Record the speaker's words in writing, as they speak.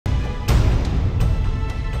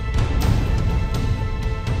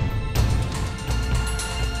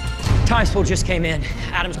Times poll just came in.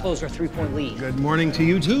 Adams closed our 3-point lead. Good morning to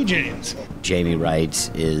you too, James. Jamie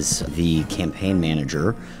Wright is the campaign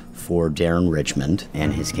manager for Darren Richmond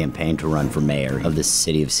and his campaign to run for mayor of the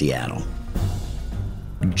city of Seattle.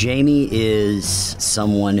 Jamie is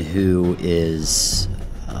someone who is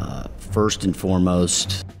first and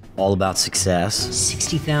foremost all about success.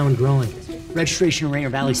 60,000 growing. Registration in Rainier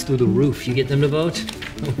Valley's through the roof. You get them to vote?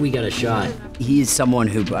 We got a shot. He's someone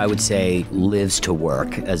who I would say lives to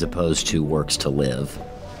work as opposed to works to live.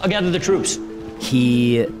 I'll gather the troops.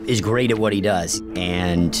 He is great at what he does,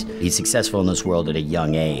 and he's successful in this world at a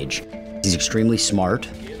young age. He's extremely smart.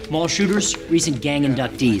 Mall shooters, recent gang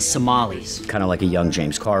inductees, Somalis. Kind of like a young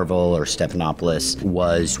James Carville or Stephanopoulos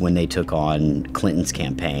was when they took on Clinton's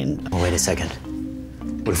campaign. Oh, wait a second.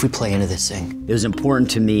 What if we play into this thing? It was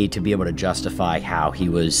important to me to be able to justify how he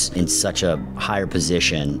was in such a higher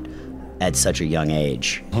position at such a young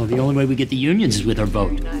age. Oh, the only way we get the unions is with our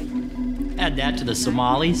vote. Add that to the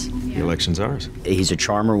Somalis. The election's ours. He's a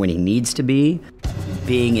charmer when he needs to be.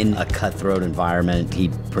 Being in a cutthroat environment, he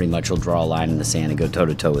pretty much will draw a line in the sand and go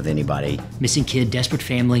toe-to-toe with anybody. Missing kid, desperate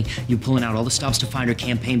family, you pulling out all the stops to find her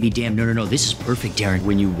campaign, be damned. No, this is perfect, Darren.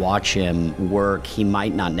 When you watch him work, he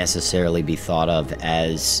might not necessarily be thought of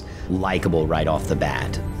as likable right off the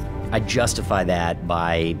bat. I justify that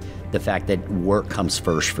by the fact that work comes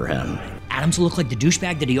first for him. Adams will look like the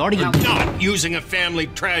douchebag that he already... I'm not using a family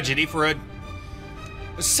tragedy for a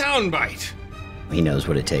soundbite. He knows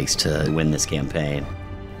what it takes to win this campaign,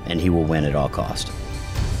 and he will win at all cost.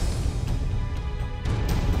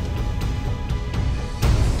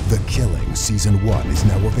 The Killing Season 1 is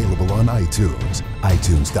now available on iTunes.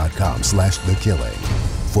 iTunes.com/thekilling.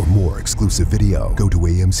 For more exclusive video, go to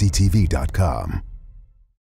amctv.com.